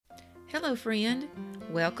Hello, friend.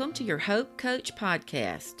 Welcome to your Hope Coach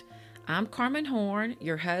podcast. I'm Carmen Horn,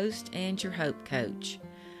 your host and your Hope Coach.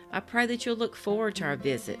 I pray that you'll look forward to our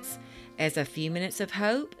visits as a few minutes of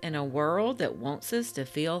hope in a world that wants us to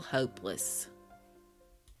feel hopeless.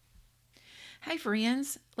 Hey,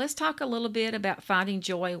 friends. Let's talk a little bit about finding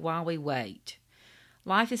joy while we wait.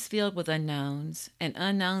 Life is filled with unknowns, and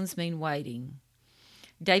unknowns mean waiting.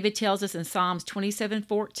 David tells us in Psalms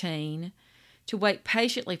 27:14 to wait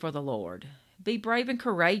patiently for the Lord. Be brave and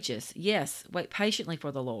courageous. Yes, wait patiently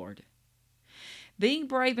for the Lord. Being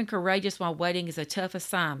brave and courageous while waiting is a tough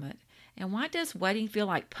assignment. And why does waiting feel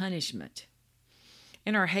like punishment?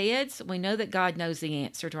 In our heads, we know that God knows the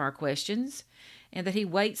answer to our questions and that He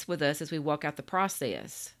waits with us as we walk out the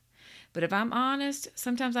process. But if I'm honest,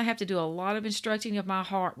 sometimes I have to do a lot of instructing of my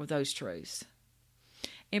heart with those truths.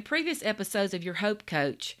 In previous episodes of Your Hope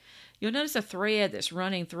Coach, you'll notice a thread that's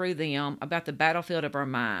running through them about the battlefield of our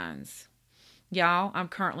minds. Y'all, I'm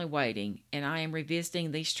currently waiting, and I am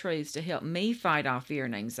revisiting these truths to help me fight off fear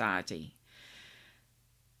and anxiety.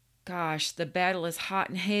 Gosh, the battle is hot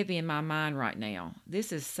and heavy in my mind right now.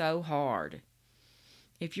 This is so hard.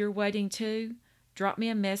 If you're waiting too, drop me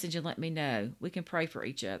a message and let me know. We can pray for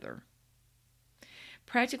each other.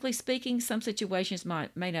 Practically speaking, some situations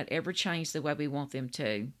may not ever change the way we want them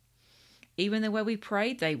to, even the way we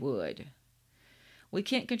prayed they would. We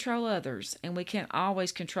can't control others, and we can't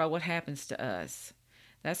always control what happens to us.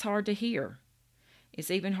 That's hard to hear.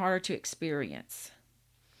 It's even harder to experience.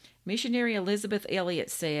 Missionary Elizabeth Elliot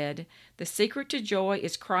said, "The secret to joy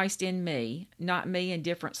is Christ in me, not me in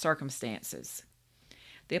different circumstances."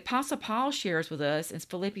 The Apostle Paul shares with us in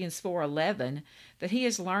Philippians 4:11 that he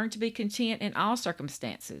has learned to be content in all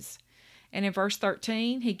circumstances. And in verse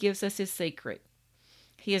 13, he gives us his secret.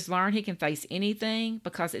 He has learned he can face anything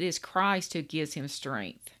because it is Christ who gives him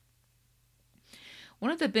strength.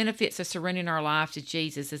 One of the benefits of surrendering our life to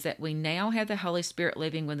Jesus is that we now have the Holy Spirit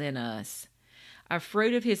living within us. A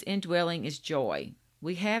fruit of his indwelling is joy.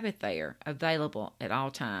 We have it there, available at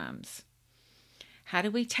all times. How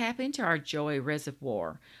do we tap into our joy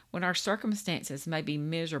reservoir when our circumstances may be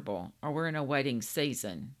miserable or we're in a waiting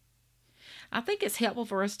season? I think it's helpful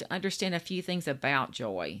for us to understand a few things about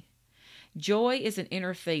joy. Joy is an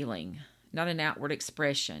inner feeling, not an outward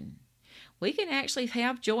expression. We can actually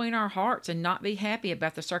have joy in our hearts and not be happy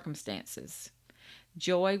about the circumstances.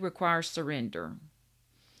 Joy requires surrender.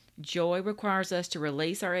 Joy requires us to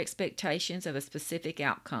release our expectations of a specific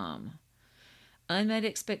outcome. Unmet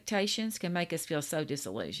expectations can make us feel so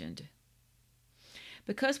disillusioned.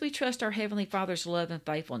 Because we trust our Heavenly Father's love and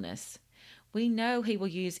faithfulness, we know He will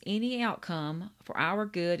use any outcome for our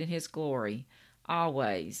good and His glory,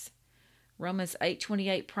 always. Romans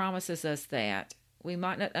 8:28 promises us that we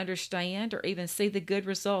might not understand or even see the good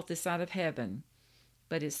result this side of heaven,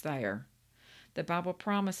 but it's there. The Bible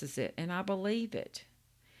promises it, and I believe it.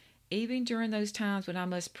 Even during those times when I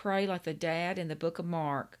must pray like the dad in the book of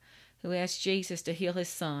Mark, who asked Jesus to heal his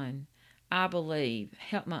son, I believe,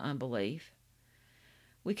 help my unbelief.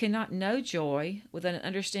 We cannot know joy without an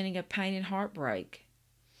understanding of pain and heartbreak.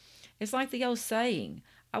 It's like the old saying,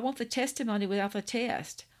 I want the testimony without the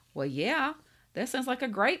test. Well, yeah, that sounds like a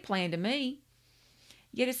great plan to me.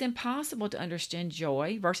 Yet it's impossible to understand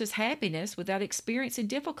joy versus happiness without experiencing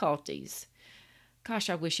difficulties. Gosh,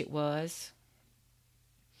 I wish it was.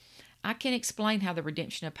 I can't explain how the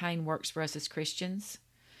redemption of pain works for us as Christians.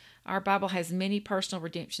 Our Bible has many personal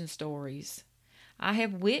redemption stories. I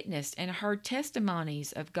have witnessed and heard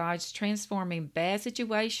testimonies of God's transforming bad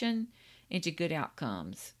situation into good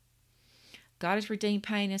outcomes. God has redeemed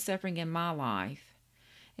pain and suffering in my life.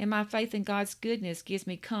 And my faith in God's goodness gives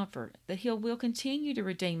me comfort that He will continue to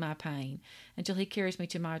redeem my pain until He carries me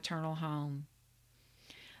to my eternal home.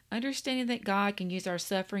 Understanding that God can use our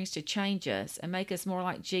sufferings to change us and make us more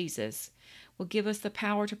like Jesus will give us the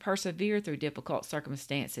power to persevere through difficult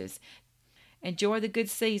circumstances, enjoy the good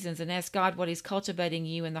seasons, and ask God what He's cultivating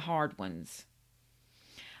you in the hard ones.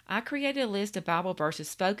 I created a list of Bible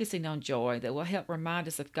verses focusing on joy that will help remind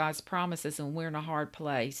us of God's promises when we're in a hard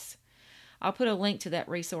place. I'll put a link to that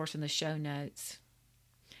resource in the show notes.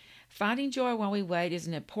 Finding joy while we wait is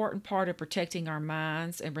an important part of protecting our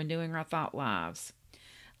minds and renewing our thought lives.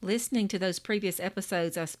 Listening to those previous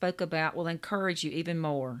episodes I spoke about will encourage you even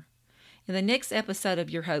more. In the next episode of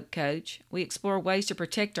Your Hope Coach, we explore ways to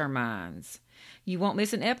protect our minds. You won't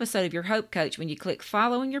miss an episode of Your Hope Coach when you click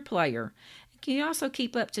follow in your player. You can also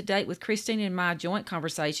keep up to date with Christine and my joint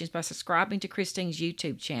conversations by subscribing to Christine's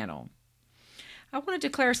YouTube channel. I want to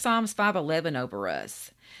declare Psalms 5:11 over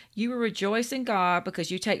us. You will rejoice in God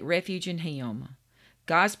because you take refuge in Him.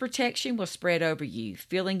 God's protection will spread over you,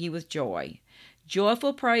 filling you with joy.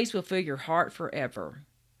 Joyful praise will fill your heart forever.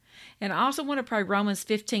 And I also want to pray Romans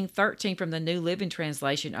 15:13 from the New Living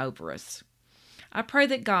Translation over us. I pray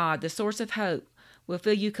that God, the source of hope, will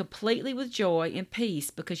fill you completely with joy and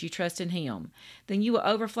peace because you trust in Him. Then you will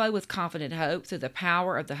overflow with confident hope through the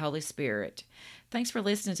power of the Holy Spirit. Thanks for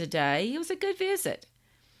listening today. It was a good visit.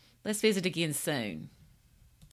 Let's visit again soon.